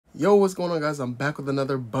Yo, what's going on, guys? I'm back with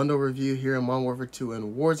another bundle review here in Modern Warfare 2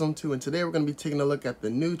 and Warzone 2, and today we're going to be taking a look at the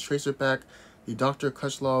new Tracer Pack, the Dr.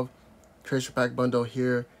 Kushlov Tracer Pack bundle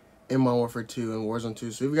here in Modern Warfare 2 and Warzone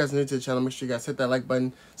 2. So if you guys are new to the channel, make sure you guys hit that like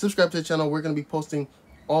button, subscribe to the channel. We're going to be posting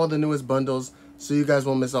all the newest bundles, so you guys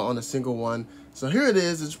won't miss out on a single one. So here it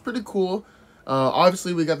is. It's pretty cool.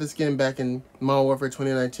 Obviously, we got this skin back in Modern Warfare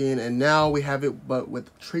 2019, and now we have it, but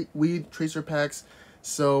with weed Tracer Packs.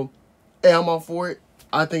 So, hey, I'm all for it.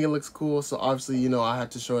 I think it looks cool, so obviously, you know, I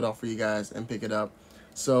had to show it off for you guys and pick it up.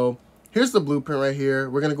 So here's the blueprint right here.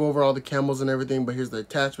 We're going to go over all the camos and everything, but here's the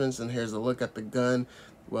attachments, and here's a look at the gun,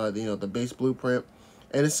 well, you know, the base blueprint.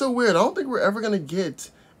 And it's so weird. I don't think we're ever going to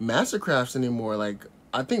get Mastercrafts anymore. Like,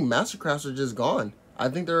 I think Mastercrafts are just gone. I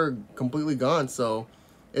think they're completely gone, so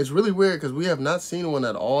it's really weird because we have not seen one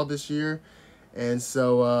at all this year. And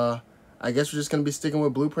so I guess we're just going to be sticking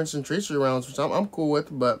with blueprints and tracer rounds, which I'm cool with,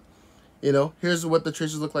 but you know, here's what the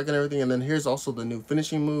tracers look like and everything. And then here's also the new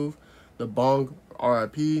finishing move, the Bong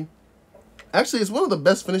RIP. Actually, it's one of the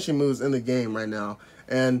best finishing moves in the game right now.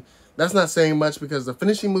 And that's not saying much because the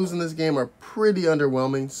finishing moves in this game are pretty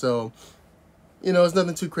underwhelming. So, you know, it's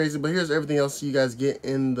nothing too crazy. But here's everything else you guys get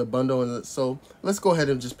in the bundle. And so let's go ahead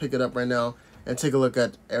and just pick it up right now and take a look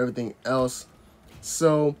at everything else.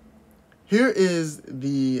 So here is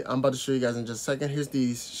the, I'm about to show you guys in just a second. Here's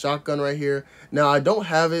the shotgun right here. Now, I don't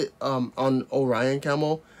have it on Orion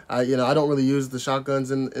camo. You know, I don't really use the shotguns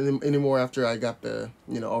anymore after I got the,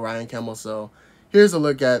 you know, Orion camo. So here's a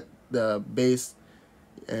look at the base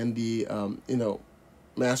and the, you know,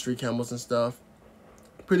 mastery camos and stuff.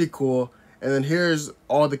 Pretty cool. And then here's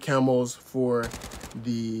all the camos for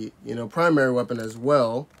the, you know, primary weapon as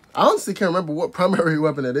well. I honestly can't remember what primary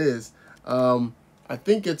weapon it is. I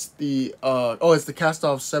think it's the, oh, it's the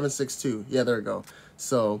Cast-Off 762. Yeah, there we go.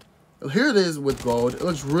 So, here it is with gold. It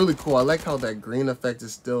looks really cool. I like how that green effect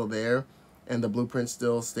is still there, and the blueprint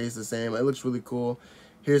still stays the same. It looks really cool.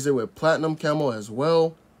 Here's it with platinum camo as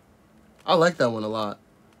well. I like that one a lot.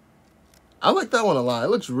 I like that one a lot.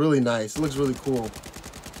 It looks really nice. It looks really cool.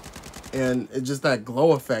 And it's just that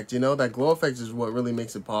glow effect, you know? That glow effect is what really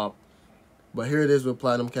makes it pop. But here it is with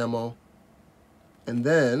platinum camo. And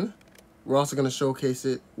then we're also going to showcase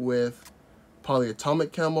it with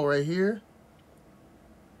polyatomic camo right here.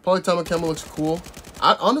 Polyatomic camo looks cool.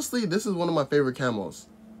 Honestly, this is one of my favorite camos.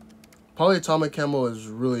 Polyatomic camo is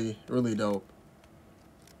really, really dope.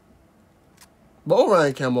 But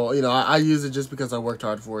Orion camo, you know, I use it just because I worked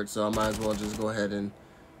hard for it, so I might as well just go ahead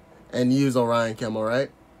and use Orion camo,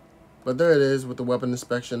 right? But there it is with the weapon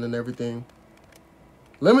inspection and everything.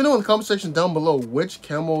 Let me know in the comment section down below which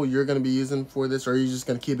camo you're going to be using for this, or are you just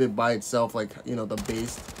going to keep it by itself, like, you know, the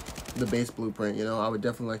base blueprint, you know? I would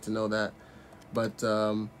definitely like to know that. But,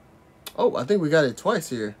 oh, I think we got it twice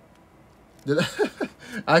here. Did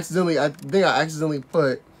I think I accidentally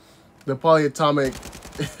put the polyatomic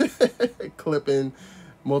clip in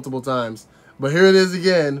multiple times. But here it is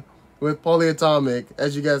again with polyatomic,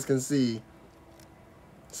 as you guys can see.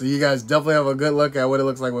 So you guys definitely have a good look at what it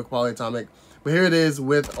looks like with polyatomic. But here it is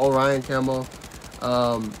with Orion camo.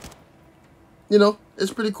 You know,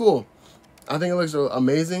 it's pretty cool. I think it looks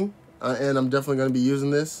amazing, and I'm definitely going to be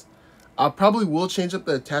using this. I probably will change up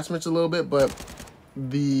the attachments a little bit, but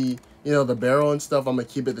the, you know, the barrel and stuff, I'm going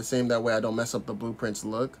to keep it the same. That way I don't mess up the blueprint's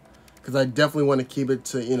look. Because I definitely want to keep it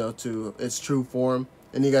to, you know, to its true form.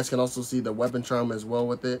 And you guys can also see the weapon charm as well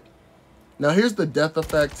with it. Now here's the death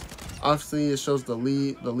effect. Obviously, it shows the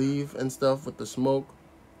leave and stuff with the smoke.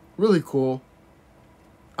 Really cool.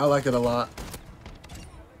 I like it a lot.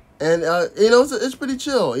 And, you know, it's pretty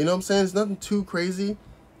chill. You know what I'm saying? It's nothing too crazy.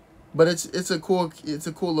 But it's a cool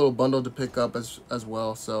little bundle to pick up as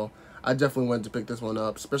well. So I definitely wanted to pick this one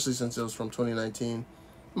up, especially since it was from 2019.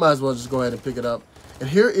 Might as well just go ahead and pick it up. And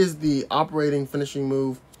here is the operating finishing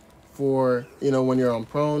move for, you know, when you're on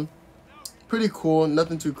prone. Pretty cool.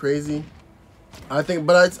 Nothing too crazy. I think,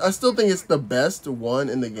 but I still think it's the best one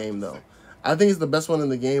in the game, though. I think it's the best one in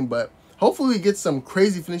the game, but hopefully we get some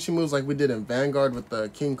crazy finishing moves like we did in Vanguard with the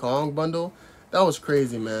King Kong bundle. That was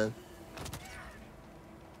crazy, man.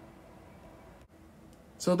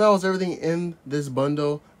 So that was everything in this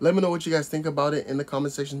bundle. Let me know what you guys think about it in the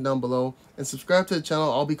comment section down below. And subscribe to the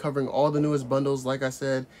channel. I'll be covering all the newest bundles, like I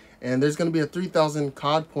said. And there's going to be a 3,000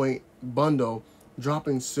 COD point bundle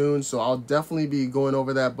dropping soon. So I'll definitely be going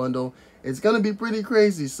over that bundle. It's going to be pretty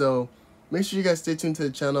crazy. So make sure you guys stay tuned to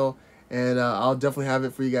the channel. And I'll definitely have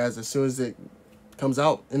it for you guys as soon as it comes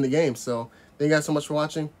out in the game. So thank you guys so much for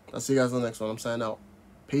watching. I'll see you guys on the next one. I'm signing out.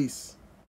 Peace.